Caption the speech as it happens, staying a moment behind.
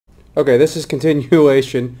Okay, this is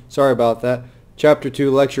continuation. Sorry about that. Chapter 2,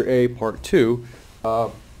 Lecture A, Part 2.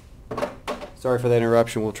 Sorry for the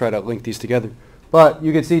interruption. We'll try to link these together. But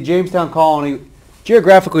you can see Jamestown Colony,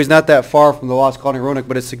 geographically, is not that far from the Lost Colony of Roanoke,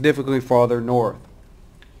 but it's significantly farther north.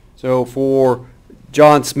 So for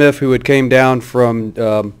John Smith, who had came down from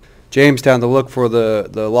Jamestown to look for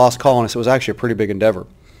the lost colonists, it was actually a pretty big endeavor.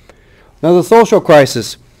 Now the social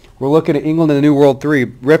crisis. We're looking at England in the New World 3.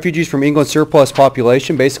 Refugees from England's surplus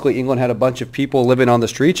population. Basically, England had a bunch of people living on the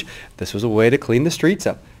streets. This was a way to clean the streets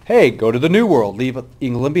up. Hey, go to the New World. Leave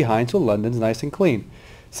England behind so London's nice and clean.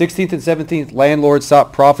 16th and 17th, landlords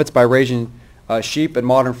sought profits by raising sheep and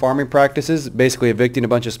modern farming practices, basically evicting a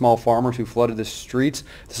bunch of small farmers who flooded the streets.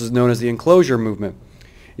 This is known as the enclosure movement.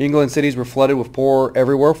 England cities were flooded with poor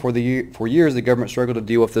everywhere. For years, the government struggled to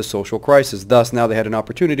deal with this social crisis. Thus, now they had an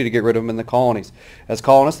opportunity to get rid of them in the colonies. As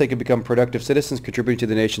colonists, they could become productive citizens, contributing to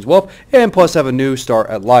the nation's wealth, and plus have a new start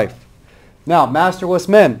at life. Now, masterless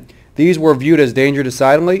men. These were viewed as danger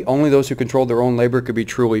decidedly. Only those who controlled their own labor could be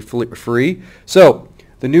truly free. So,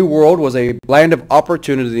 the New World was a land of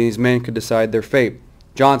opportunity. These men could decide their fate.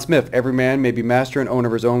 John Smith, every man may be master and owner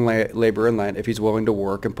of his own labor and land if he's willing to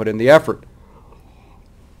work and put in the effort.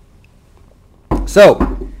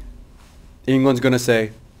 So, England's going to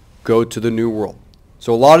say, go to the New World.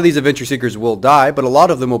 So a lot of these adventure seekers will die, but a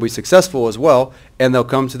lot of them will be successful as well, and they'll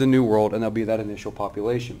come to the New World, and they'll be that initial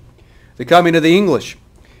population. The coming of the English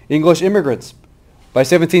immigrants. By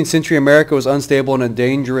 17th century, America was unstable and a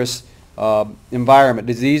dangerous environment.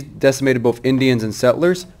 Disease decimated both Indians and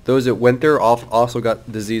settlers. Those that went there also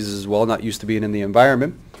got diseases as well, not used to being in the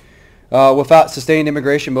environment. Without sustained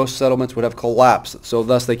immigration, most settlements would have collapsed, so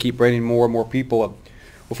thus they keep bringing more and more people up.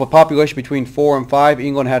 With a population between 4 and 5,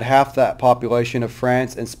 England had half that population of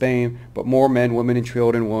France and Spain, but more men, women, and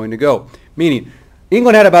children willing to go. Meaning,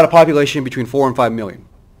 England had about a population between 4 and 5 million.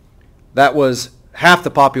 That was half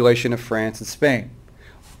the population of France and Spain.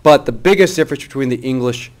 But the biggest difference between the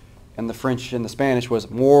English and the French and the Spanish was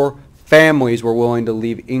more families were willing to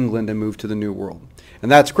leave England and move to the New World.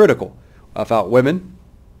 And that's critical. Without women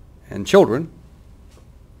and children,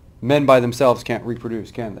 men by themselves can't reproduce,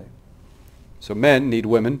 can they? So men need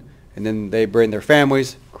women, and then they bring their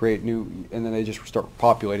families, create new, and then they just start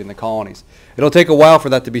populating the colonies. It'll take a while for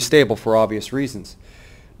that to be stable for obvious reasons.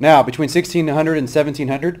 Now, between 1600 and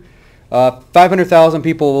 1700, 500,000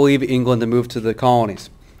 people will leave England and move to the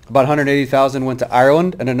colonies. About 180,000 went to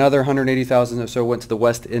Ireland, and another 180,000 or so went to the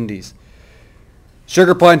West Indies.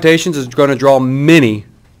 Sugar plantations is going to draw many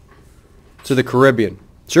to the Caribbean.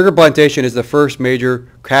 Sugar plantation is the first major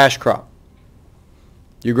cash crop.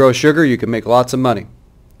 You grow sugar, you can make lots of money.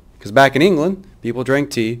 Because back in England, people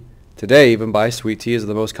drank tea. Today, even buy sweet tea is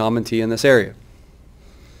the most common tea in this area.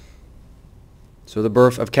 So the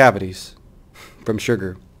birth of cavities from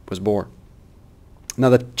sugar was born. Now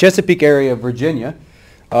the Chesapeake area of Virginia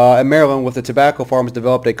and Maryland with the tobacco farms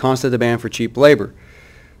developed a constant demand for cheap labor.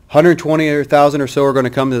 120,000 or so are going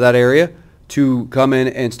to come to that area to come in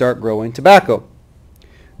and start growing tobacco.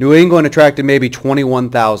 New England attracted maybe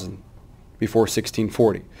 21,000 before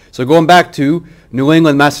 1640. So going back to New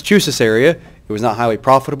England, Massachusetts area, it was not highly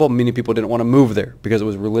profitable. Many people didn't want to move there because it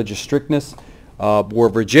was religious strictness. Where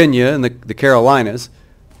Virginia and the Carolinas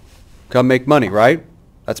come make money, right?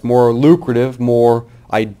 That's more lucrative, more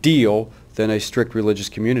ideal than a strict religious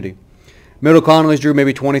community. Middle colonies drew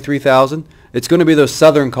maybe 23,000. It's going to be those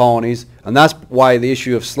southern colonies, and that's why the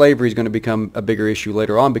issue of slavery is going to become a bigger issue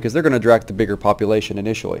later on, because they're going to attract the bigger population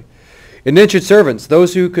initially. Indentured servants,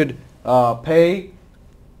 those who could pay,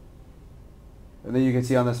 and then you can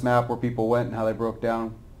see on this map where people went and how they broke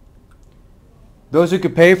down. Those who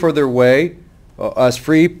could pay for their way,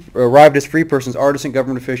 arrived as free persons, artisan,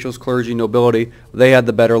 government officials, clergy, nobility, they had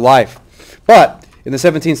the better life. But in the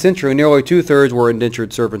 17th century, nearly two-thirds were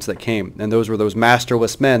indentured servants that came, and those were those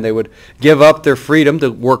masterless men. They would give up their freedom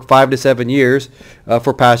to work 5 to 7 years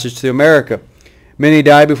for passage to America. Many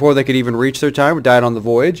died before they could even reach their time, or died on the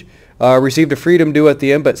voyage, received a freedom due at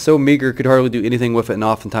the end, but so meager could hardly do anything with it, and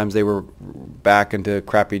oftentimes they were back into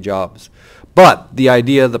crappy jobs. But the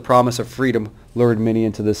idea, the promise of freedom, lured many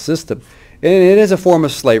into this system. And it is a form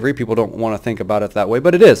of slavery. People don't want to think about it that way,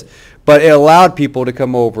 but it is. But it allowed people to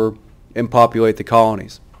come over and populate the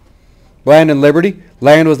colonies. Land and liberty.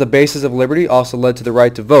 Land was the basis of liberty, also led to the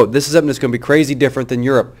right to vote. This is something that's going to be crazy different than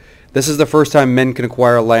Europe. This is the first time men can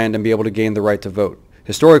acquire land and be able to gain the right to vote.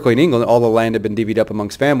 Historically in England, all the land had been divvied up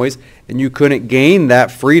amongst families, and you couldn't gain that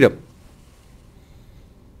freedom.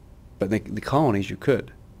 But in the colonies, you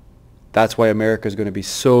could. That's why America is going to be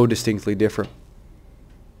so distinctly different.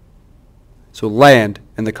 So land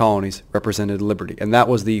and the colonies represented liberty. And that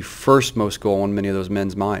was the first most goal on many of those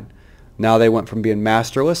men's mind. Now they went from being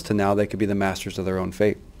masterless to now they could be the masters of their own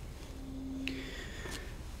fate.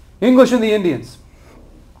 English and the Indians.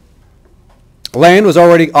 Land was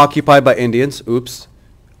already occupied by Indians. Oops.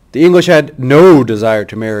 The English had no desire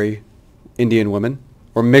to marry Indian women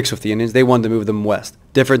or mix with the Indians. They wanted to move them west,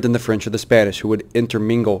 different than the French or the Spanish, who would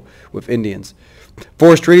intermingle with Indians.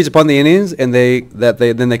 Forced treaties upon the Indians, and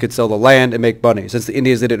then they could sell the land and make money. Since the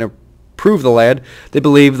Indians didn't approve the land, they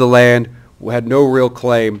believed the land had no real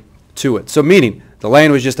claim to it. So meaning, the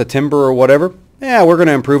land was just a timber or whatever. Yeah, we're going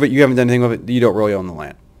to improve it. You haven't done anything with it. You don't really own the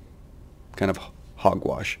land. Kind of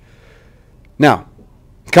hogwash. Now,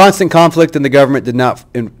 constant conflict in the government did not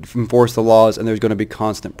enforce the laws, and there's going to be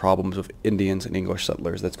constant problems with Indians and English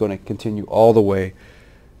settlers. That's going to continue all the way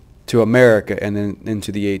to America and then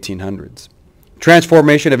into the 1800s.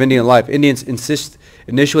 Transformation of Indian life. Indians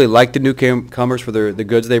initially liked the newcomers for the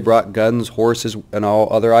goods they brought, guns, horses, and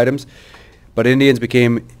all other items. But Indians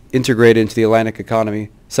became integrated into the Atlantic economy.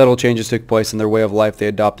 Subtle changes took place in their way of life. They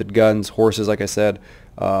adopted guns, horses, like I said,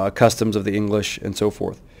 customs of the English, and so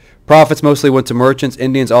forth. Profits mostly went to merchants.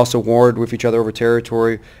 Indians also warred with each other over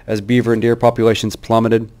territory as beaver and deer populations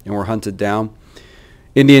plummeted and were hunted down.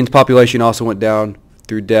 Indians' population also went down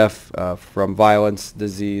through death from violence,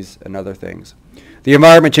 disease, and other things. The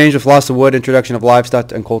environment changed with loss of wood, introduction of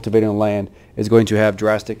livestock, and cultivating land is going to have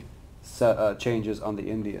drastic changes on the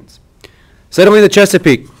Indians. Settling the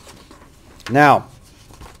Chesapeake. Now,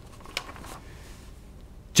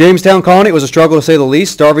 Jamestown colony, it was a struggle to say the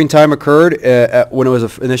least. Starving time occurred when it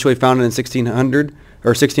was initially founded in 1600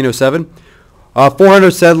 or 1607.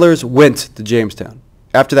 400 settlers went to Jamestown.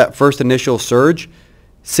 After that first initial surge,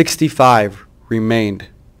 65 remained.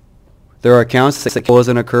 There are accounts that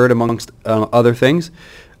cannibalism occurred amongst other things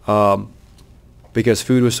because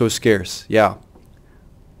food was so scarce. Yeah.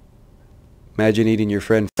 Imagine eating your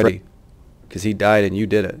friend Freddie because he died and you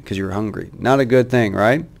did it because you were hungry. Not a good thing,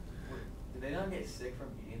 right? Did they not get sick from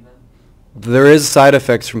eating them? There is side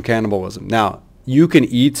effects from cannibalism. Now, you can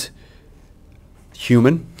eat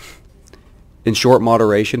human in short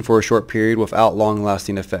moderation for a short period without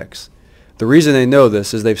long-lasting effects. The reason they know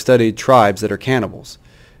this is they've studied tribes that are cannibals.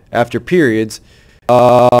 After periods,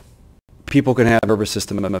 people can have nervous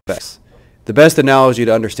system effects. The best analogy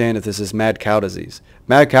to understand this is mad cow disease.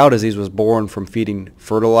 Mad cow disease was born from feeding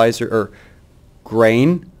fertilizer or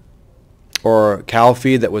grain or cow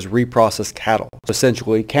feed that was reprocessed cattle.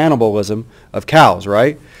 Essentially, cannibalism of cows,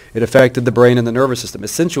 right? It affected the brain and the nervous system.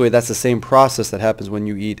 Essentially, that's the same process that happens when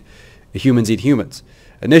humans eat humans.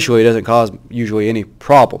 Initially, it doesn't cause usually any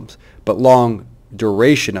problems, but long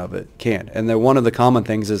duration of it can. And then one of the common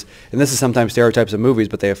things is, and this is sometimes stereotypes of movies,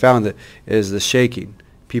 but they have found it, is the shaking.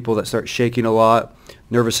 People that start shaking a lot,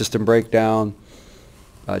 nervous system breakdown,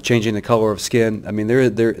 changing the color of skin. I mean,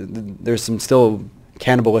 there's some still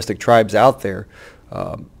cannibalistic tribes out there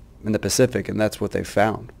in the Pacific, and that's what they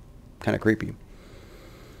found. Kind of creepy.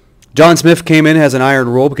 John Smith came in as an iron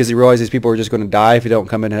rule because he realized these people were just going to die if you don't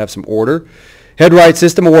come in and have some order. Headright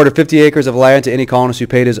system awarded 50 acres of land to any colonist who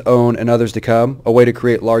paid his own and others to come, a way to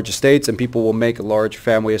create large estates, and people will make large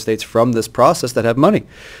family estates from this process that have money.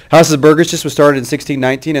 House of Burgesses was started in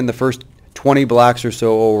 1619, and the first 20 blacks or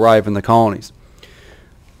so will arrive in the colonies.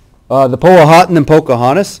 The Powhatan and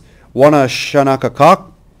Pocahontas, Wanashanakakak,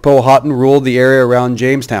 Powhatan ruled the area around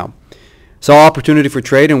Jamestown. Saw opportunity for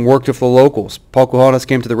trade and worked with the locals. Pocahontas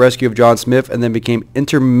came to the rescue of John Smith and then became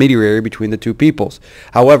intermediary between the two peoples.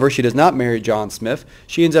 However, she does not marry John Smith.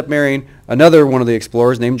 She ends up marrying another one of the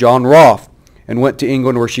explorers named John Rolfe and went to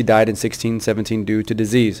England where she died in 1617 due to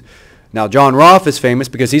disease. Now, John Rolfe is famous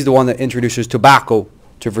because he's the one that introduces tobacco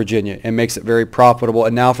to Virginia and makes it very profitable.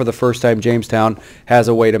 And now for the first time, Jamestown has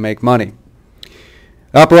a way to make money.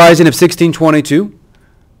 Uprising of 1622.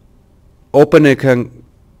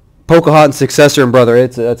 Pocahontas' successor and brother.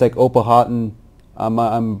 It's like Opahatan.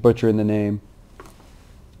 I'm butchering the name,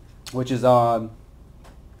 which is on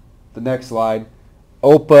the next slide.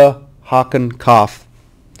 Opahakankaf.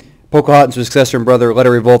 Pocahontas' successor and brother led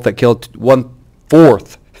a revolt that killed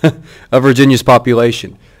 1/4 of Virginia's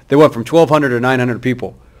population. They went from 1,200 to 900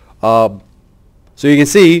 people. So you can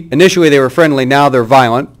see, initially they were friendly. Now they're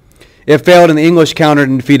violent. It failed, and the English countered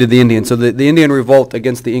and defeated the Indians. So the Indian revolt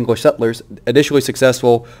against the English settlers, initially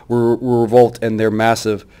successful, were revolt and their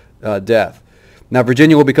massive death. Now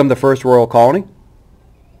Virginia will become the first royal colony,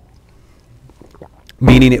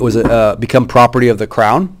 meaning it was become property of the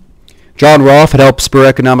crown. John Rolfe had helped spur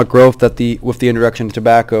economic growth with the introduction of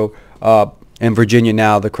tobacco, and Virginia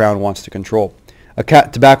now the crown wants to control. A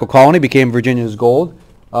tobacco colony became Virginia's gold.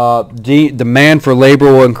 Demand for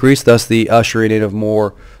labor will increase, thus the ushering in of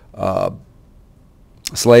more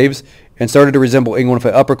slaves, and started to resemble England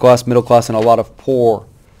with an upper class, middle class, and a lot of poor.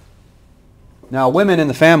 Now, women in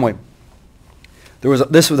the family.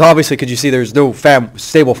 This was obviously, could you see there's no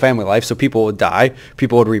stable family life, so people would die,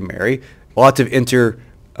 people would remarry, lots of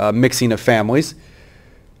intermixing of families.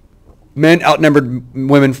 Men outnumbered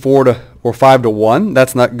women 5 to 1.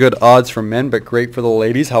 That's not good odds for men, but great for the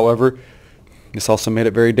ladies. However, this also made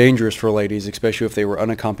it very dangerous for ladies, especially if they were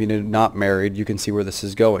unaccompanied, not married. You can see where this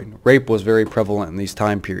is going. Rape was very prevalent in these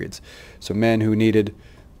time periods. So men who needed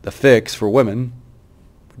the fix for women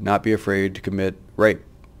would not be afraid to commit rape.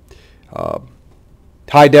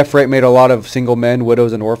 High death rate made a lot of single men,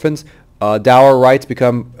 widows, and orphans. Dower rights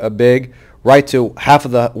become big. Right to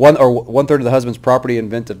one third of the husband's property in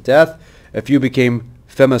event of death. A few became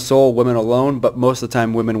femme sole, women alone, but most of the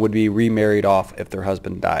time women would be remarried off if their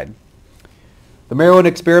husband died. The Maryland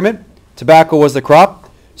experiment. Tobacco was the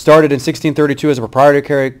crop. Started in 1632 as a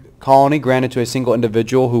proprietary colony granted to a single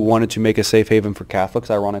individual who wanted to make a safe haven for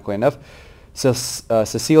Catholics, ironically enough.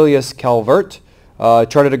 Cecilius Calvert tried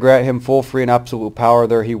to grant him full, free, and absolute power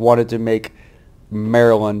there. He wanted to make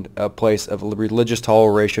Maryland a place of religious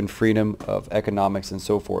toleration, freedom of economics, and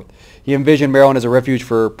so forth. He envisioned Maryland as a refuge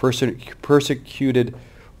for persecuted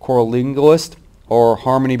colinguists, or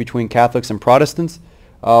harmony between Catholics and Protestants,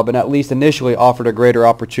 but at least initially offered a greater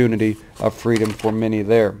opportunity of freedom for many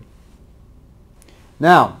there.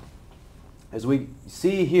 Now, as we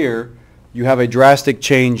see here, you have a drastic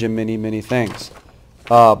change in many, many things.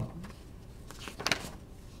 As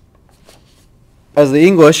the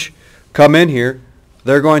English come in here,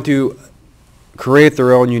 they're going to create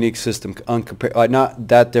their own unique system, not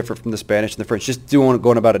that different from the Spanish and the French, just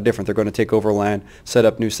going about it different. They're going to take over land, set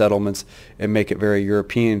up new settlements, and make it very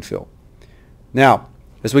European feel. Now,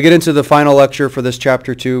 as we get into the final lecture for this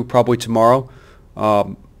chapter 2, probably tomorrow,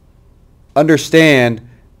 understand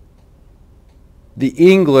the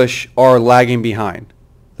English are lagging behind.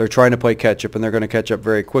 They're trying to play catch up, and they're going to catch up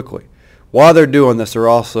very quickly. While they're doing this, they're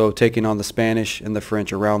also taking on the Spanish and the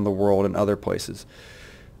French around the world and other places.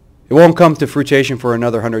 It won't come to fruition for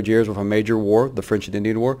another 100 years with a major war, the French and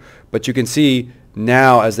Indian War, but you can see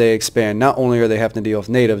now as they expand, not only are they having to deal with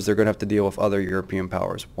natives, they're going to have to deal with other European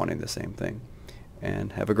powers wanting the same thing.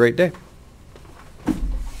 And have a great day.